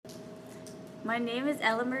My name is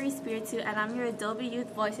Ella Marie Spiritu, and I'm your Adobe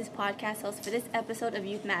Youth Voices podcast host for this episode of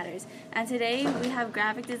Youth Matters. And today we have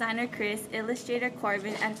graphic designer Chris, illustrator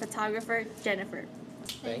Corbin, and photographer Jennifer.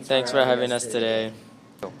 Thanks for having us today.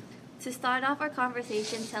 To start off our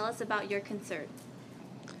conversation, tell us about your concern.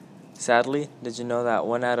 Sadly, did you know that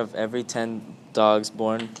 1 out of every 10 dogs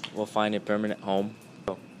born will find a permanent home?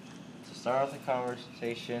 To start off the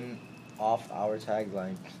conversation off our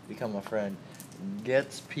tagline, Become a Friend,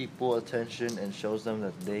 gets people attention and shows them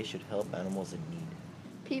that they should help animals in need.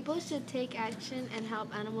 People should take action and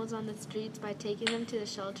help animals on the streets by taking them to the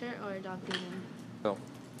shelter or adopting them.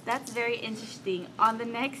 That's very interesting. On the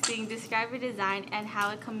next thing, describe your design and how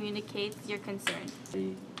it communicates your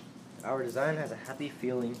concern. Our design has a happy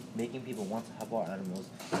feeling, making people want to help our animals,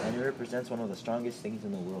 and it represents one of the strongest things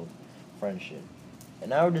in the world, friendship.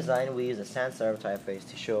 In our design, we use a sans serif typeface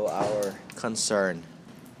to show our concern.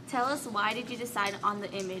 Tell us, why did you decide on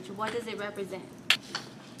the image? What does it represent?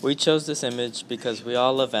 We chose this image because we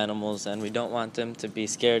all love animals and we don't want them to be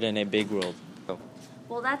scared in a big world.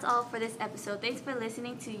 Well, that's all for this episode. Thanks for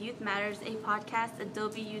listening to Youth Matters, a podcast,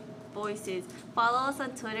 Adobe Youth Voices. Follow us on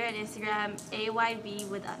Twitter and Instagram, AYV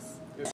with us.